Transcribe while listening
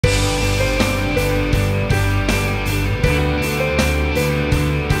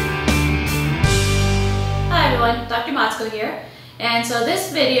Pasco here, and so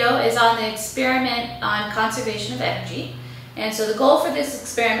this video is on the experiment on conservation of energy. And so the goal for this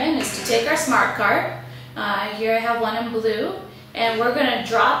experiment is to take our SmartCart, here I have one in blue, and we're going to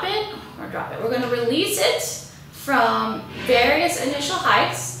we're going to release it from various initial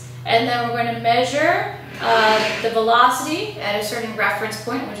heights, and then we're going to measure the velocity at a certain reference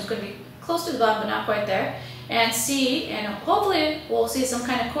point, which is going to be close to the bottom but not quite there, and see, and hopefully we'll see some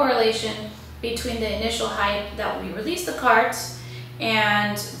kind of correlation between the initial height that we release the carts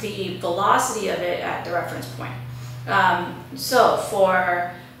and the velocity of it at the reference point. So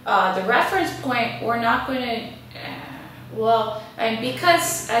for the reference point, we're not going to, and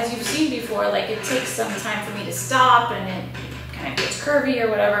because as you've seen before, like it takes some time for me to stop and it kind of gets curvy or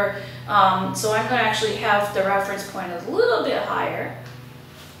whatever, so I'm going to actually have the reference point a little bit higher.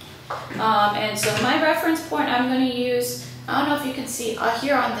 And so my reference point I'm going to use, I don't know if you can see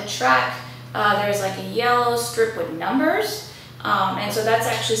here on the track, there's like a yellow strip with numbers. And so that's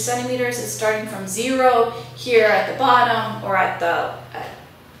actually centimeters. It's starting from 0 here at the bottom, or at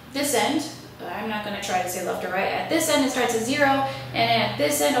this end. I'm not going to try to say left or right. At this end it starts at 0, and at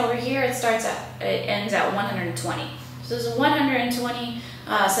this end over here it ends at 120. So this is 120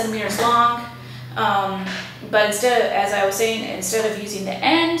 centimeters long. But instead of, as I was saying, instead of using the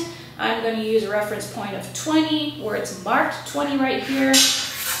end, I'm going to use a reference point of 20, where it's marked 20 right here.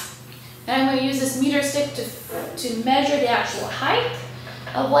 And I'm going to use this meter stick to measure the actual height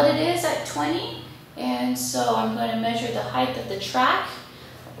of what it is at 20. And so I'm going to measure the height of the track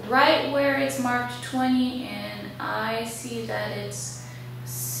right where it's marked 20, and I see that it's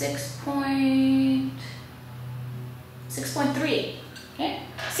 6.3. Okay,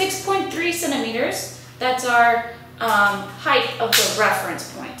 6.3 centimeters. That's our height of the reference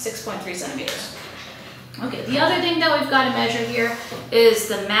point, 6.3 centimeters. Okay, the other thing that we've got to measure here is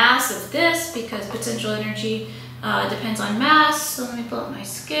the mass of this, because potential energy depends on mass. So let me pull up my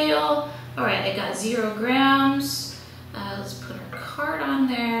scale. All right, I got 0 grams. Let's put our cart on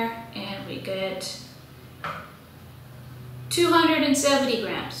there, and we get 270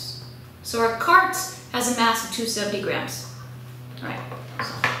 grams. So our cart has a mass of 270 grams. All right,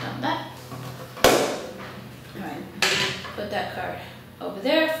 so I've done that. All right, put that cart over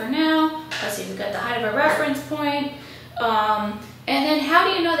there for now. Let's see, we've got the height of our reference point. And then how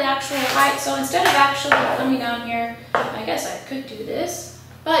do you know the actual height? So instead of actually coming down here, I guess I could do this,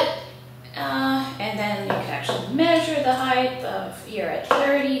 but, and then you can actually measure the height of here at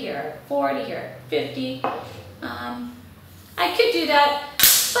 30, here at 40, here at 50. I could do that,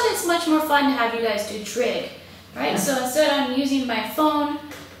 but it's much more fun to have you guys do trig, right? So instead I'm using my phone,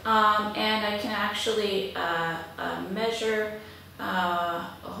 and I can actually measure,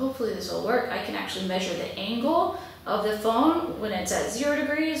 hopefully this will work. I can actually measure the angle of the phone when it's at 0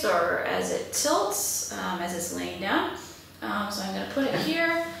 degrees or as it tilts, as it's laying down. So I'm going to put it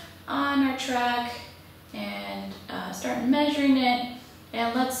here on our track and start measuring it.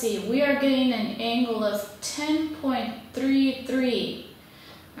 And let's see, we are getting an angle of 10.33.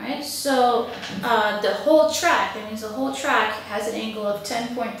 Right? So the whole track, that means the whole track has an angle of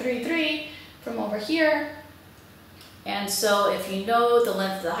 10.33 from over here. And so if you know the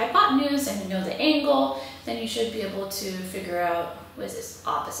length of the hypotenuse and you know the angle, then you should be able to figure out what is this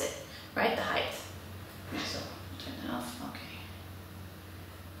opposite, right? The height. So turn that off. Okay.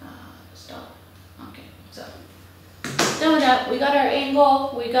 Stop. Okay. So done with that. We got our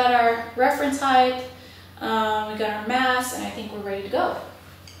angle, we got our reference height, we got our mass, and I think we're ready to go.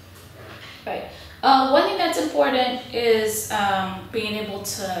 Right. One thing that's important is being able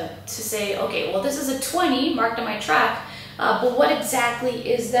to say, okay, well, this is a 20 marked on my track, but what exactly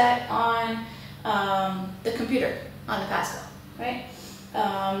is that on the computer, on the Pasco, right?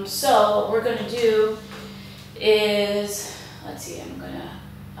 So what we're going to do is, let's see, I'm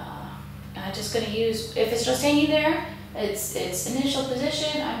just going to use, if it's just hanging there, its initial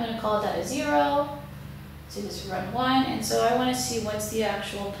position, I'm going to call that a 0. So this is run 1, and so I want to see what's the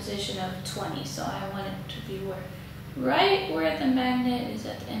actual position of 20. So I want it to be right where the magnet is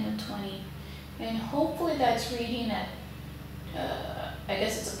at the end of 20, and hopefully that's reading at, I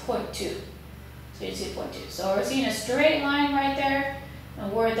guess it's a 0.2. So you see 0.2. So we're seeing a straight line right there,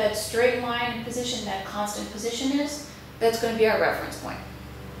 and where that straight line position, that constant position is, that's going to be our reference point.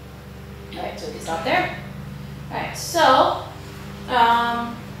 All right, so we can stop there. All right, so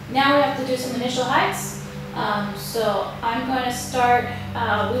now we have to do some initial heights. So I'm going to start,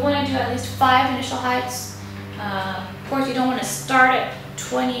 we want to do at least 5 initial heights. Of course, you don't want to start at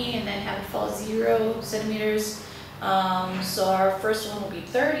 20 and then have it fall 0 centimeters. So our first one will be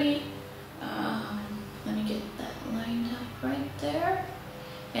 30. Let me get that lined up right there.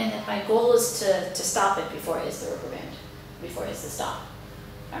 And then my goal is to stop it before it hits the rubber band. before it hits the stop.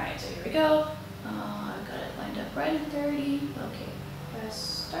 All right, so here we go. I've got it lined up right at 30. Okay,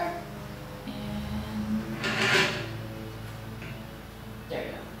 press start. And there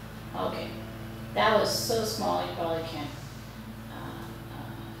you go. Okay, that was so small you probably can't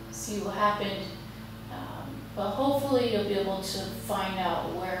see what happened. But hopefully you'll be able to find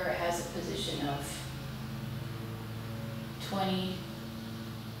out where it has a position of 20.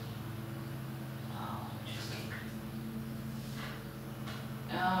 Oh, interesting.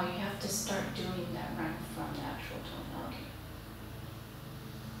 Oh, you have to start doing that run from the actual 20. Okay.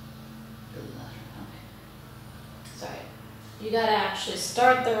 Okay. Sorry. You gotta actually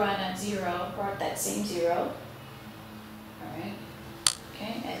start the run at 0, or at that same 0. Alright.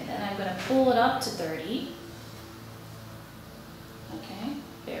 Okay, and then I'm gonna pull it up to 30. Okay,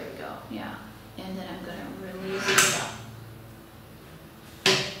 there we go, yeah. And then I'm gonna release it up.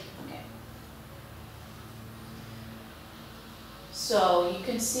 Okay. So you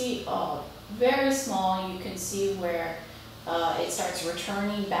can see, oh, very small, you can see where it starts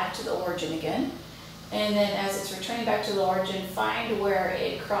returning back to the origin again. And then as it's returning back to the origin, find where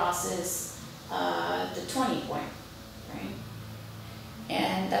it crosses the 20 point, right?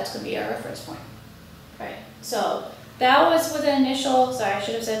 And that's gonna be our reference point, right? So that was with an initial, sorry, I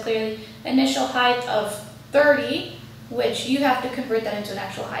should have said clearly, initial height of 30, which you have to convert that into an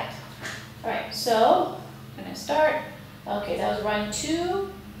actual height. All right, so I'm gonna start. Okay, that was run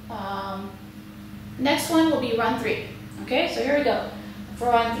 2. Next one will be run 3. Okay, so here we go. For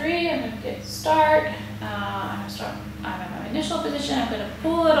run 3, I'm gonna get start. I'm gonna start, I'm in my initial position. I'm gonna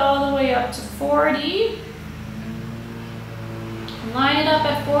pull it all the way up to 40. Line it up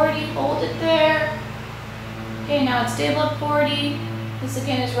at 40, hold it there. Okay, now it's stable at 40. This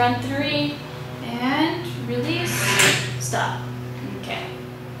again is run 3. And release, stop. Okay.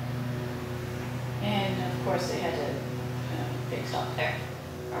 And of course they had to big stop there.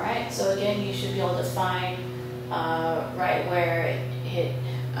 Alright, so again you should be able to find right where it hit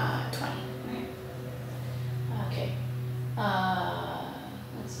 20. Right? Okay.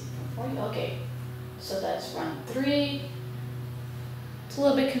 Let's see, from 40. Okay. So that's run 3. It's a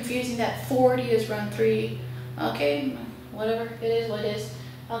little bit confusing that 40 is run 3. Okay, whatever, it is what it is.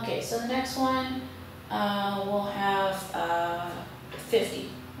 Okay, so the next one we'll have 50,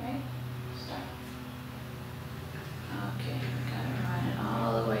 right? Start. Okay, we gotta run it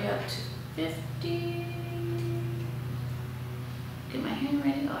all the way up to 50. Get my hand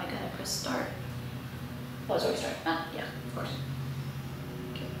ready. Oh, I gotta press start. Oh, it's already started. Ah, yeah, of course.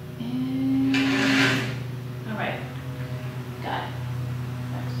 Okay, and all right, got it.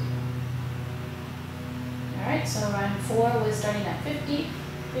 Alright, so run 4 was starting at 50.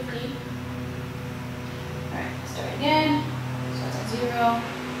 Alright, start again. So it's at 0.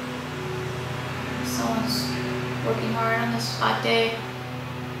 Someone's working hard on this hot day.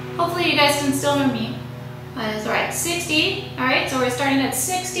 Hopefully you guys can still hear me. It's alright, 60. Alright, so we're starting at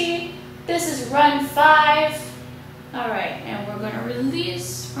 60. This is run 5. Alright, and we're going to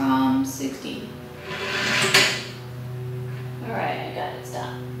release from 60. Alright, I got it,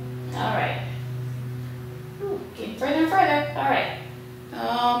 stop. Alright. Getting further and further. All right.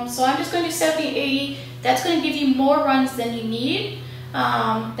 So I'm just going to do 70, 80. That's going to give you more runs than you need,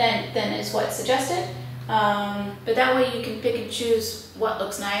 than is what's suggested. But that way you can pick and choose what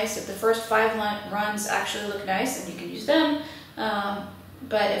looks nice. If the first 5 runs actually look nice, then you can use them.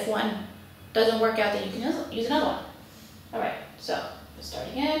 But if one doesn't work out, then you can use another one. All right. So let's start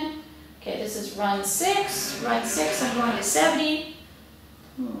again. Okay, this is run 6. Run 6, I'm going to 70.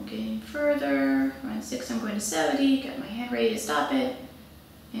 Getting further, run 6, I'm going to 70, got my hand ready to stop it,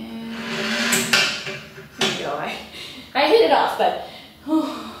 and there we go, I hit it off, but,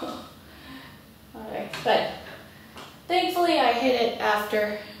 alright, but thankfully I hit it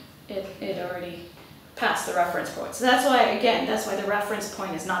after it already passed the reference point, so that's why, again, that's why the reference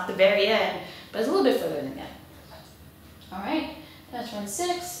point is not the very end, but it's a little bit further than that. Alright, that's run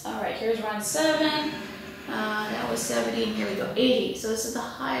 6, alright, here's run 7. That was 70, and here we go, 80. So this is the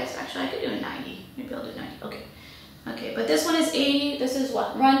highest. Actually, I could do a 90. Maybe I'll do 90. Okay. Okay, but this one is 80. This is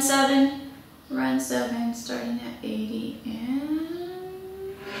what? Run 7. Run 7, starting at 80,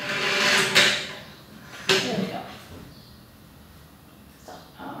 and there we go. So,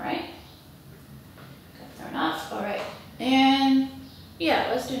 all right. Got thrown off. All right. And yeah,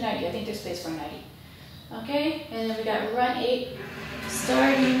 let's do 90. I think there's space for 90. Okay, and then we got run 8,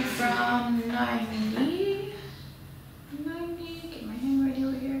 starting from 90. Get my hand ready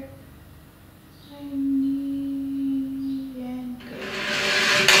over here. 90 and go.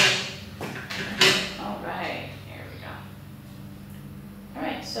 Alright, here we go.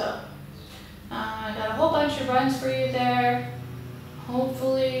 Alright, so I got a whole bunch of runs for you there.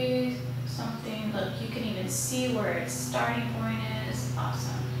 hopefully something, look, you can even see where its starting point is.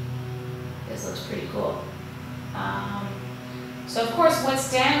 Awesome. This looks pretty cool. So of course what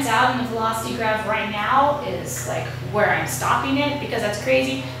stands out in the velocity graph right now is like where I'm stopping it, because that's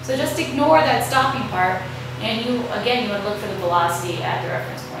crazy. So just ignore that stopping part, and you want to look for the velocity at the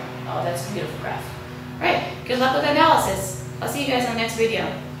reference point. Oh, that's a beautiful graph. All right, good luck with analysis. I'll see you guys in the next video.